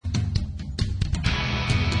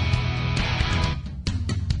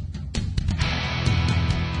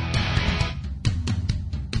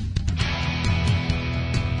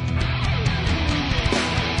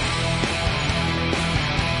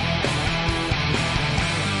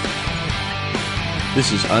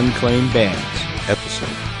This is Unclaimed Bands, episode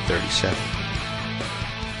 37.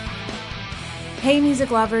 Hey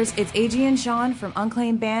music lovers, it's AG and Sean from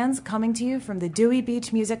Unclaimed Bands coming to you from the Dewey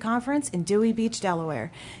Beach Music Conference in Dewey Beach, Delaware.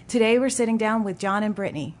 Today we're sitting down with John and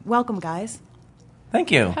Brittany. Welcome, guys. Thank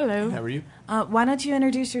you. Hello. How are you? Why don't you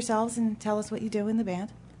introduce yourselves and tell us what you do in the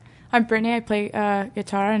band? I'm Brittany. I play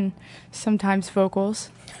guitar and sometimes vocals.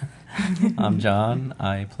 I'm John.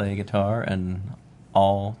 I play guitar and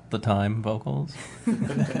all the time vocals.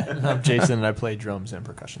 I'm Jason, and I play drums and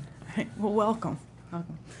percussion. Well, welcome.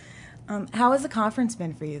 How has the conference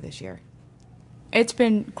been for you this year? It's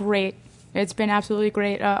been great. It's been absolutely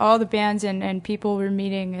great. All the bands and people we're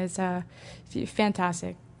meeting is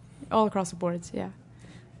fantastic. All across the boards, yeah.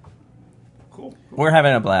 Cool. We're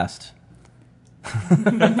having a blast.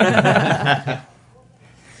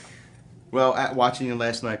 Well, watching you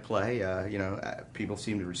last night play, people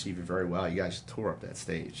seem to receive it very well. You guys tore up that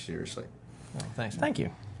stage, seriously. Well, thanks. Thank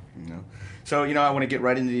you. So, I want to get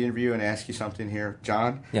right into the interview and ask you something here.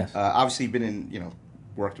 John? Yes. Obviously, you've been in,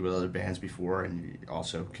 worked with other bands before, and you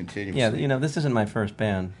also continuously. Yeah, this isn't my first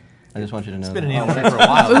band. I just want you to know. It's been that. an intern for a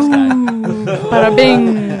while, this guy. Bada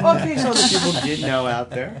bing. Okay, so other people did know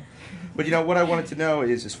out there. But, what I wanted to know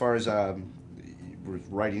is, as far as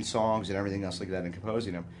writing songs and everything else like that and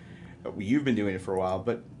composing them, you've been doing it for a while,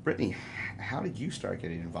 but Brittany, how did you start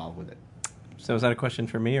getting involved with it? So is that a question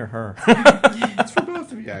for me or her? It's for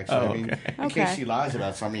both of you, actually. Oh, I mean, okay. in case she lies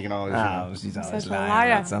about something, you can always... she's always Such a lying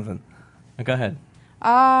liar. about something. Go ahead.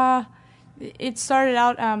 It started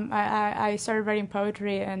out, I started writing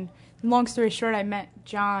poetry, and long story short, I met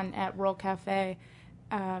John at World Cafe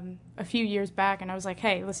a few years back, and I was like,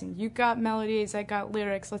 hey, listen, you got melodies, I got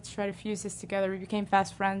lyrics, let's try to fuse this together. We became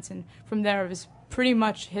fast friends, and from there it was pretty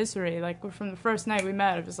much history. Like, from the first night we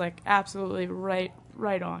met, it was like absolutely right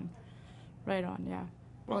on, yeah.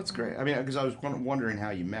 Well, that's great. I mean, because I was wondering how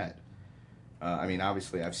you met.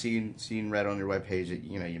 Obviously, I've seen read on your webpage that,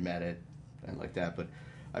 you met it and like that, but,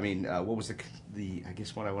 what was the I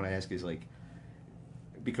guess what I want to ask is, like,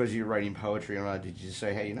 because you're writing poetry and all that, did you just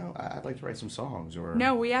say, hey, I'd like to write some songs? Or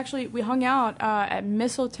No, we hung out at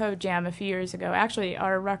Mistletoe Jam a few years ago. Actually,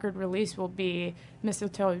 our record release will be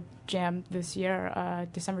Mistletoe Jam this year,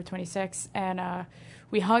 December 26th, and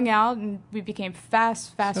we hung out and we became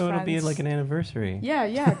fast friends. So it'll be like an anniversary.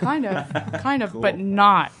 Yeah, kind of, Cool. but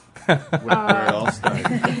not. where it all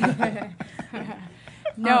started?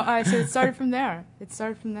 No, so it started from there.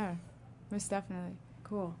 Most definitely.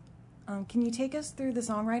 Cool. Can you take us through the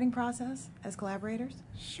songwriting process as collaborators?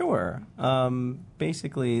 Sure.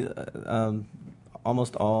 Basically,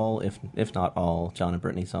 almost all, if not all, John and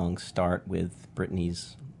Brittany songs start with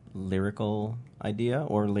Brittany's lyrical idea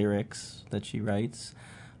or lyrics that she writes.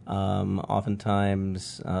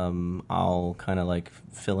 Oftentimes, I'll kind of like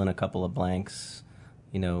fill in a couple of blanks.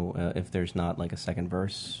 If there's not like a second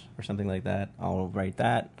verse or something like that, I'll write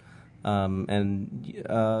that.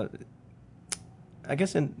 I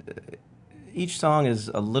guess each song is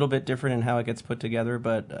a little bit different in how it gets put together,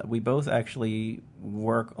 but we both actually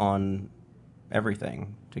work on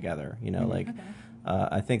everything together.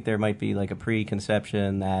 I think there might be like a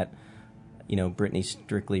preconception that, Brittany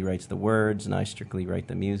strictly writes the words and I strictly write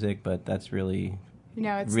the music, but that's really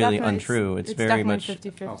It's really definitely- untrue. It's very definitely much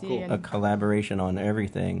 50-50. Oh, cool. and a collaboration on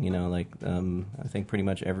everything. I think pretty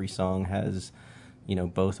much every song has,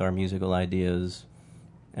 both our musical ideas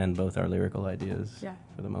and both our lyrical ideas, Yeah.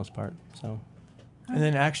 for the most part. So, And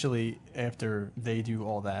then actually, after they do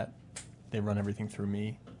all that, they run everything through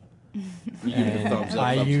me. You give it a And thumbs up,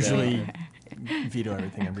 I thumbs usually veto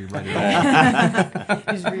everything and rewrite it all.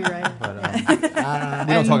 Just rewrite. But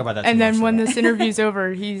we don't talk about that too And then much, when so. this interview's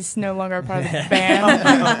over, he's no longer a part of the band.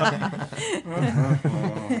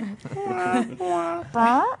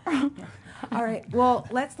 All right. Well,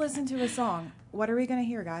 let's listen to a song. What are we going to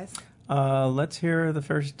hear, guys? let's hear the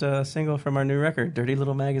first single from our new record, Dirty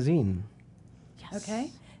Little Magazine. Yes.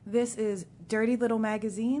 Okay. This is Dirty Little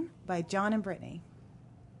Magazine by John and Brittany.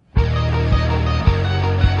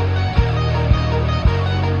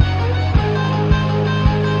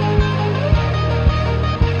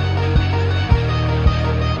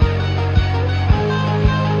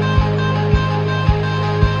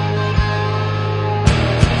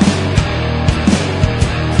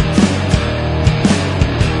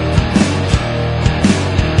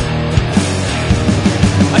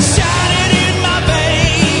 I shot it in my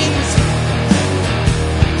veins.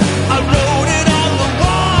 I wrote it all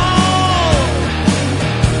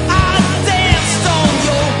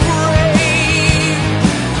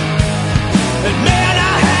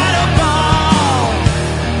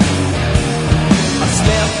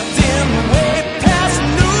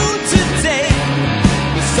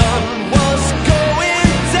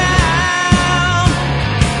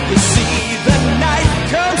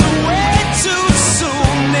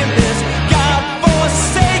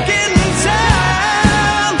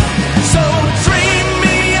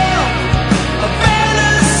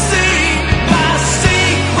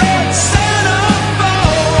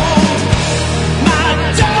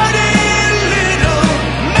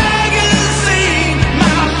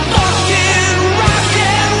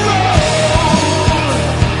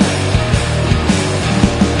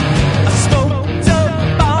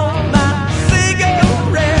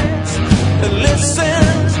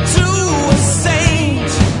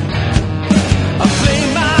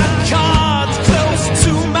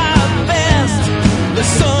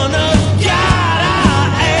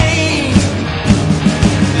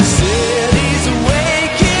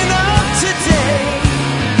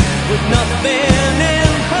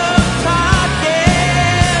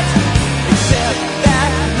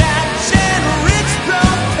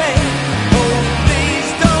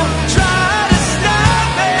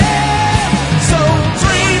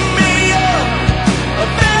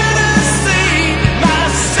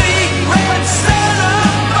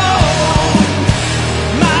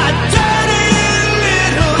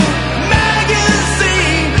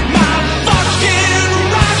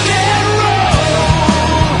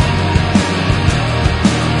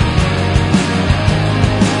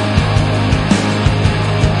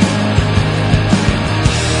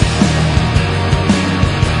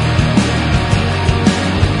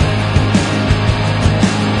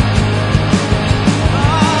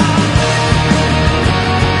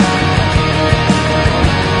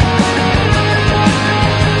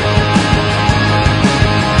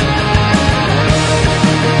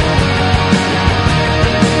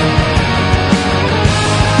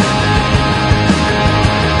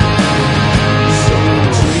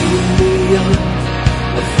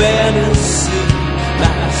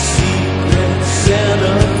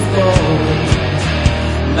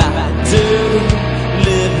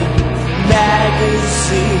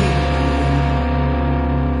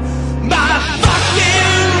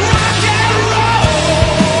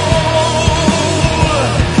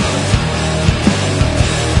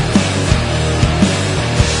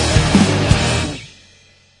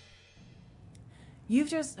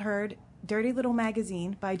heard Dirty Little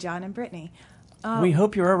Magazine by John and Brittany. We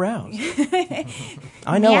hope you're aroused.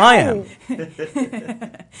 I know I am.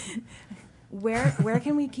 Where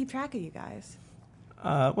can we keep track of you guys?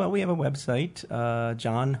 Well, we have a website,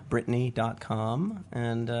 johnbrittany.com,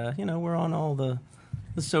 and we're on all the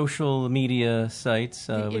social media sites.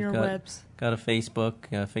 The We've interwebs. got a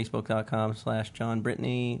Facebook,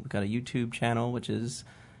 facebook.com/johnbrittany. We've got a YouTube channel, which is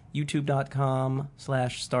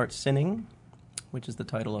youtube.com/startsinning, which is the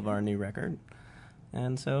title of our new record.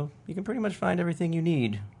 And so you can pretty much find everything you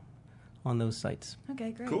need on those sites.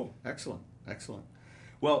 Okay, great. Cool. Excellent.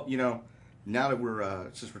 Well, now that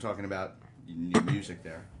since we're talking about new music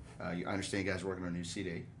there, I understand you guys are working on a new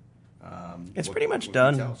CD. It's pretty much what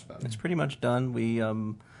done. Can you tell us about it? It's pretty much done. We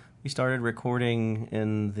started recording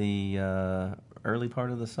in the early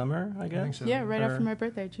part of the summer, I guess. I think so. Yeah, right after my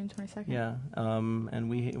birthday, June 22nd. Yeah, and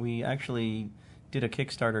we actually did a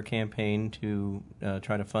Kickstarter campaign to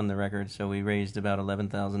try to fund the record. So we raised about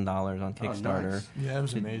 $11,000 on Kickstarter. Nice. Yeah, it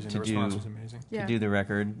was to- amazing. to The response do- was amazing. Yeah. to do the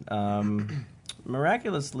record.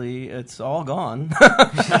 Miraculously, it's all gone.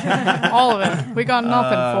 All of it. We got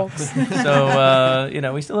nothing, folks. So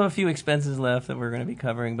we still have a few expenses left that we're going to be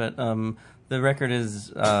covering, but the record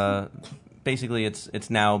is basically it's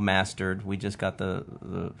now mastered. We just got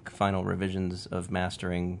the final revisions of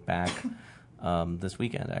mastering back this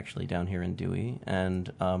weekend, actually, down here in Dewey,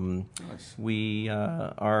 and Nice. we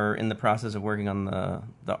are in the process of working on the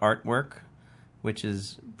artwork, which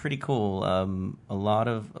is pretty cool.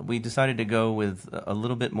 We decided to go with a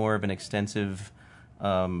little bit more of an extensive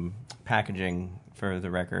packaging for the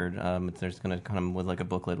record. There's going to come with like a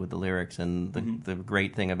booklet with the lyrics, and the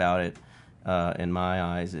great thing about it, in my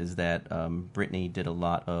eyes, is that Brittany did a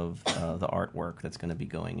lot of the artwork that's going to be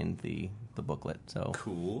going in the booklet. So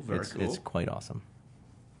Cool. Very cool. It's quite awesome.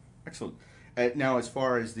 Excellent. Now, as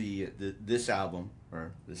far as this album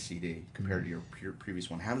or the CD compared to your previous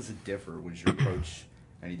one, how does it differ? Was your approach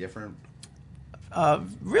any different?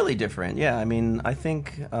 Really different, yeah. I mean, I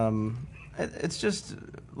think it's just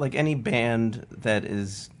like any band that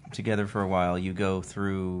is together for a while. You go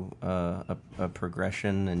through a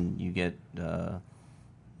progression, and you get,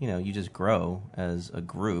 you just grow as a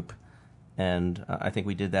group. And I think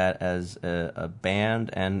we did that as a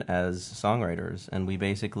band and as songwriters. And we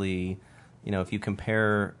basically, if you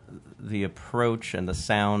compare the approach and the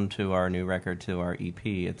sound to our new record to our EP,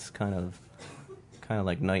 it's kind of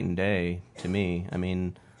like night and day to me. I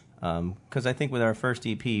mean, because I think with our first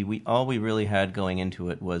EP, all we really had going into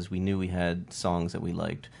it was we knew we had songs that we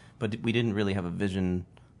liked, but we didn't really have a vision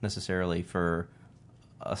necessarily for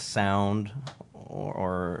a sound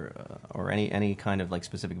or any kind of like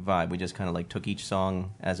specific vibe. We just kind of like took each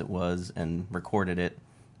song as it was and recorded it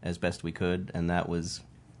as best we could, and that was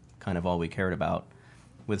kind of all we cared about.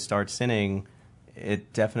 With Start Sinning,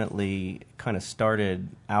 it definitely kind of started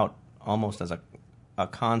out almost as a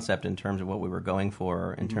concept in terms of what we were going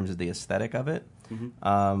for in terms of the aesthetic of it.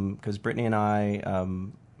 Because Brittany and I,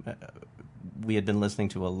 we had been listening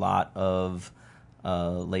to a lot of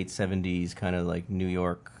late 70s kind of like New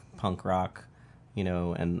York punk rock,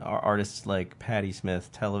 and artists like Patti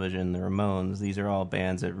Smith, Television, the Ramones. These are all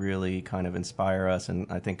bands that really kind of inspire us and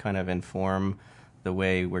I think kind of inform the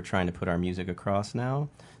way we're trying to put our music across now.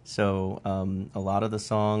 So a lot of the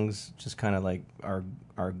songs just kind of like are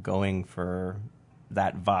going for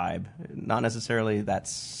that vibe, not necessarily that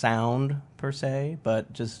sound per se,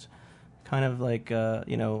 but just kind of like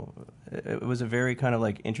it was a very kind of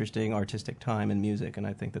like interesting artistic time in music, and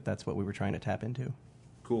I think that that's what we were trying to tap into.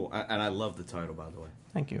 Cool. And I love the title, by the way.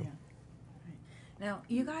 Thank you. Yeah. Now,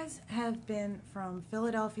 you guys have been from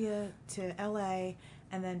Philadelphia to LA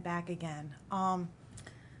and then back again.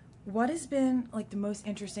 What has been like the most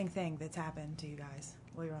interesting thing that's happened to you guys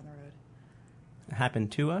while you're on the road?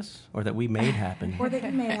 Happened to us, or that we made happen? Or that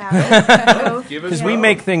you made happen? Both. Because we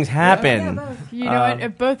make things happen. Yeah, both. You know,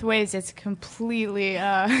 in both ways, it's completely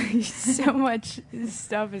so much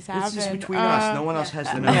stuff has happened. This is between us. No one else has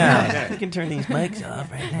to know. Yeah, we can turn these mics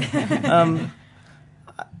off right now.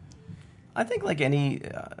 I think like any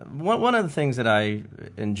one of the things that I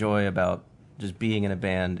enjoy about just being in a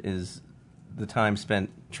band is the time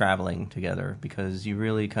spent traveling together, because you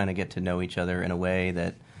really kind of get to know each other in a way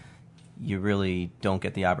that you really don't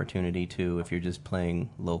get the opportunity to if you're just playing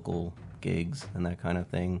local gigs and that kind of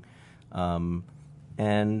thing.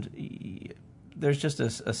 And there's just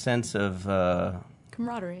a sense of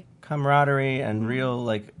camaraderie and real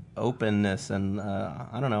like openness, and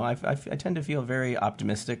I don't know. I tend to feel very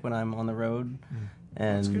optimistic when I'm on the road,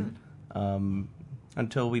 and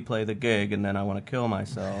until we play the gig, and then I want to kill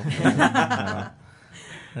myself.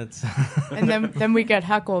 That's and then we get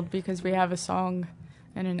heckled because we have a song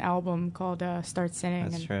and an album called Start Sinning.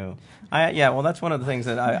 That's and true. Well, that's one of the things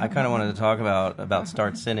that I kind of wanted to talk about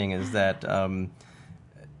Start Sinning is that,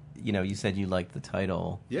 you said you liked the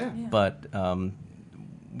title. Yeah. But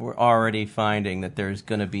we're already finding that there's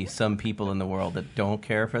going to be some people in the world that don't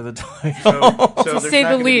care for the title. So To there's say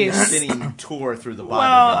not the gonna be a least. sinning tour through the Bible.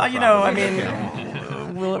 Well,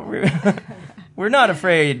 Probably. we're not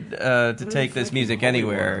afraid to take this music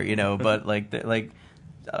anywhere, but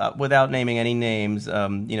without naming any names,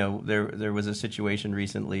 there was a situation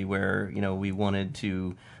recently where, we wanted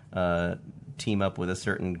to team up with a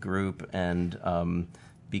certain group, and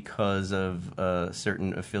because of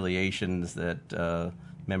certain affiliations that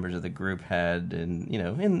members of the group had, and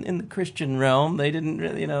in the Christian realm, they didn't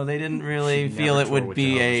really feel it would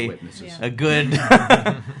be a good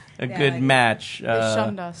good match. They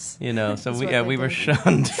shunned us. So what we they were did.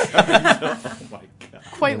 shunned. Oh my God.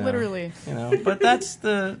 Quite literally. But that's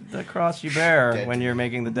the cross you bear Dead when to you're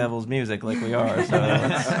making the devil's music like we are. So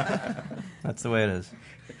that's the way it is.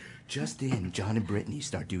 Just then, John and Brittany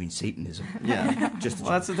start doing Satanism. Yeah. Just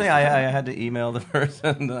Well, that's the thing. I had to email the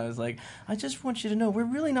person, and I was like, I just want you to know we're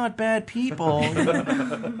really not bad people.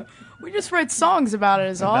 We just write songs about it,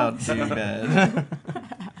 is all. About too bad.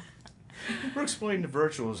 We're exploiting the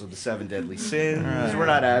virtues of the 7 deadly sins. We're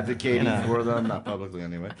not advocating for them, not publicly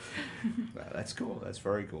anyway. That's cool. That's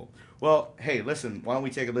very cool. Well, hey, listen, why don't we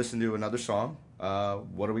take a listen to another song?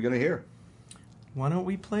 What are we going to hear? Why don't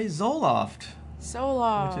we play Zoloft,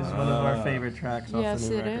 Solo. which is one of our favorite tracks off Yes,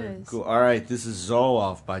 the new it record. is. Cool. All right, this is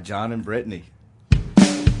Zoloft by John and Brittany.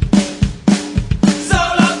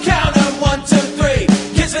 Solo counter 1, 2, 3.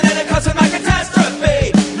 Kissing and a cussing my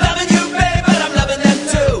catastrophe. Loving you, babe, but I'm loving them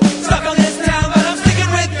too. Stuck on this town, but I'm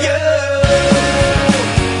sticking with you.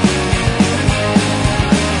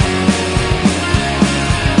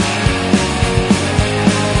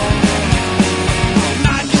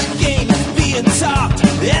 My good game is being talked,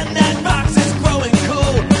 and that box is growing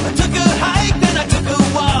cool. I took a hike, then I took a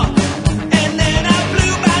walk, and then I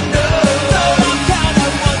blew my nose. Solo counter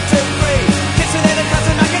 1, 2, 3. Kissing and a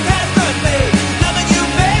cussing my catastrophe. Loving you,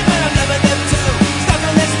 babe, but I'm loving them too. Stuck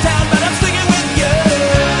on this town, but I'm sticking with you.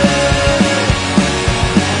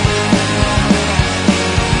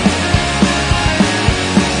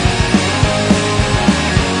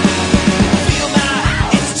 Feel my,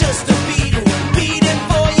 it's just a beating, beating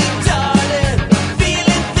for you, darling.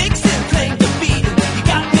 Feeling fixing, claim to beating. You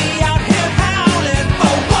got me out here howling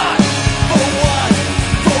for what? For what?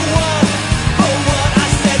 For what? For what? I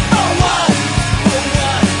said for what? For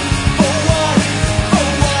what? For what? For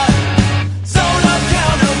what? Solo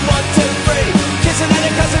counter 1, 2, 3. Kissing and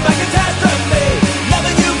a cussing my catastrophe.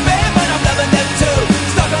 Loving you, babe, but I'm loving them too.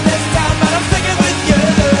 Stuck on this town, but I'm sticking with you.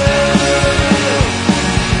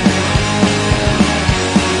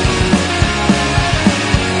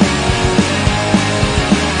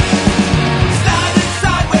 Sliding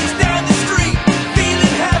sideways down the street,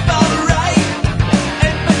 feeling half alright.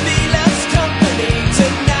 Empathy loves company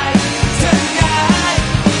tonight, tonight.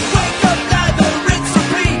 Wake up, lather, rinse,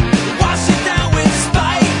 repeat. Wash it down with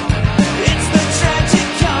spite. It's the tragic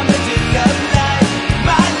comedy of life,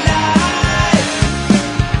 my life.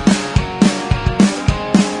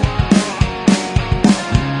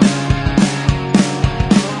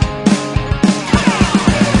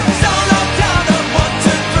 Solo counter 1,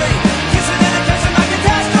 2, 3. Kissing and a cussing my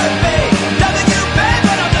catastrophe. Loving you, babe,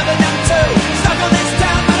 but I'm loving them too. Stuck on this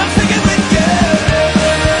town, but I'm sticking with you.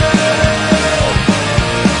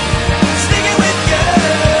 Sticking with you.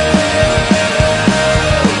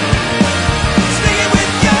 Sticking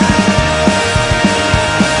with you.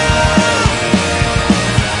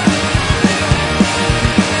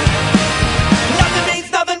 Nothing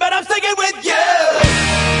means nothing, but I'm sticking with you.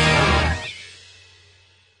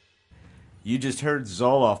 You just heard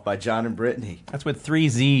Zoloft by John and Brittany. That's with 3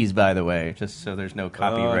 Z's, by the way, just so there's no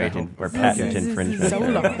copyright or patent infringement.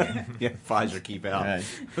 Solo. Yeah, Pfizer, keep out. Right.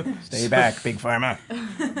 Stay back, Big Pharma.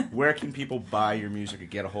 Where can people buy your music or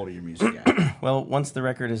get a hold of your music at? Well, once the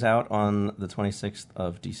record is out on the 26th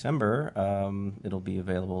of December, it'll be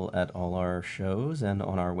available at all our shows and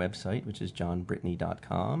on our website, which is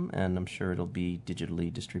johnbrittany.com, and I'm sure it'll be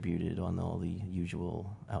digitally distributed on all the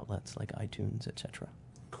usual outlets like iTunes, etc.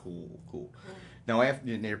 Cool. Now,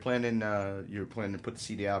 you're planning to put the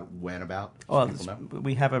CD out when about? So Well, people know?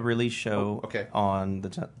 we have a release show Oh, okay. on the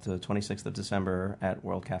 26th of December at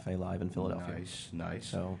World Cafe Live in Philadelphia. Nice.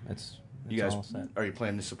 So it's You It's guys, all set. are you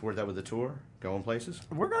planning to support that with a tour? Going places?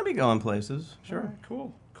 We're going to be going places, All sure. right,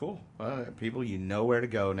 cool. People, you know where to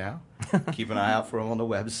go now. Keep an eye out for them on the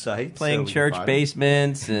website. Playing so we can church find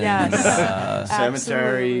basements and Yes.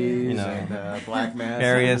 cemeteries, You know, and black mass.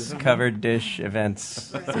 various covered dish events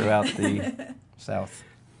throughout the South.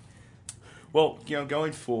 Well,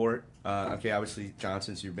 going forward, obviously, John,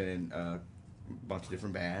 since you've been in a bunch of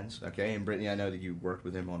different bands, and Brittany, I know that you worked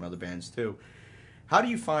with him on other bands too. How do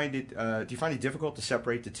you find it? Do you find it difficult to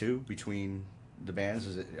separate the two between the bands?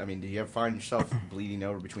 Do you ever find yourself bleeding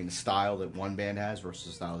over between the style that one band has versus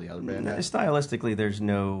the style the other band has? Stylistically, there's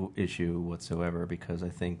no issue whatsoever because I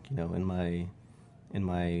think in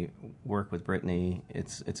my work with Brittany,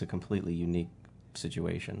 it's a completely unique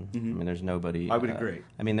situation. I mean, there's nobody. I would agree.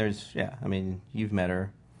 I mean, you've met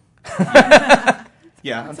her.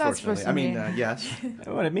 Yeah, It's not unfortunately. supposed to mean. Yes.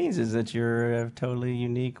 What it means is that you're a totally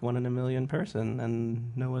unique, one in a million person,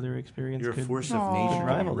 and no other experience You're a could force of Aw. nature to be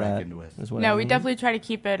rival that. reckoned with. is what No, I we mean. definitely try to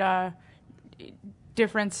keep it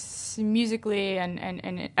different musically and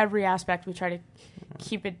in every aspect. We try to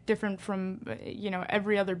keep it different from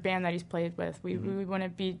every other band that he's played with. We want to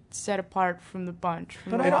be set apart from the bunch.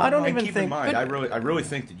 from But the I don't And even keep think. in mind, but I really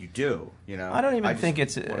think that you do. I don't even just think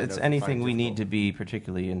it's wanted to find anything it we need to difficult. be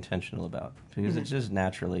particularly intentional about because it just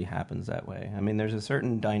naturally happens that way. I mean, there's a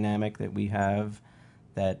certain dynamic that we have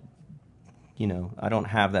that I don't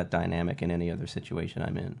have that dynamic in any other situation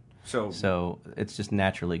I'm in. So it's just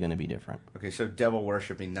naturally going to be different. Okay, so devil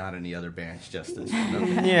worshipping, not any other bands, just as.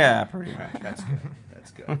 Yeah, pretty much. That's good.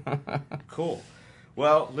 That's good. Cool.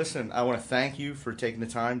 Well, listen, I want to thank you for taking the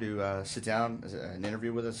time to sit down and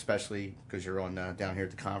interview with us, especially because you're on down here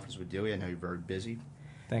at the conference with Dewey. I know you're very busy.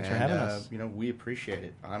 Thanks for And, having us. We appreciate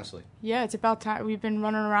it, honestly. Yeah, it's about time. We've been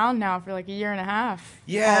running around now for like a year and a half.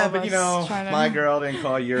 Yeah, All of but us trying to- my girl didn't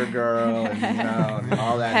call your girl, and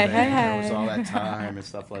all that. Hey, thing. hey, There was hey. all that time and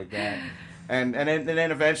stuff like that. And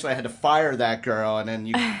then eventually I had to fire that girl, and then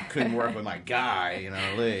you couldn't work with my guy,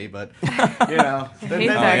 Lee. But hate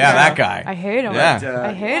that guy. I hate him. Yeah. But,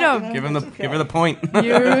 I hate him. Give her the point.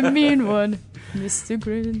 You're a mean one, Mr.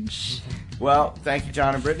 Grinch. Well, thank you,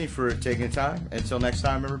 John and Brittany, for taking the time. Until next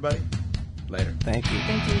time, everybody. Later. Thank you.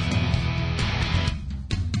 Thank you.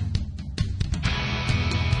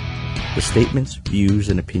 The statements, views,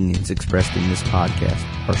 and opinions expressed in this podcast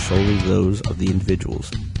are solely those of the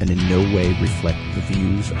individuals and in no way reflect the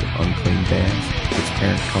views of Unclaimed Bands, its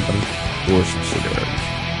parent company, or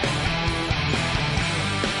subsidiaries.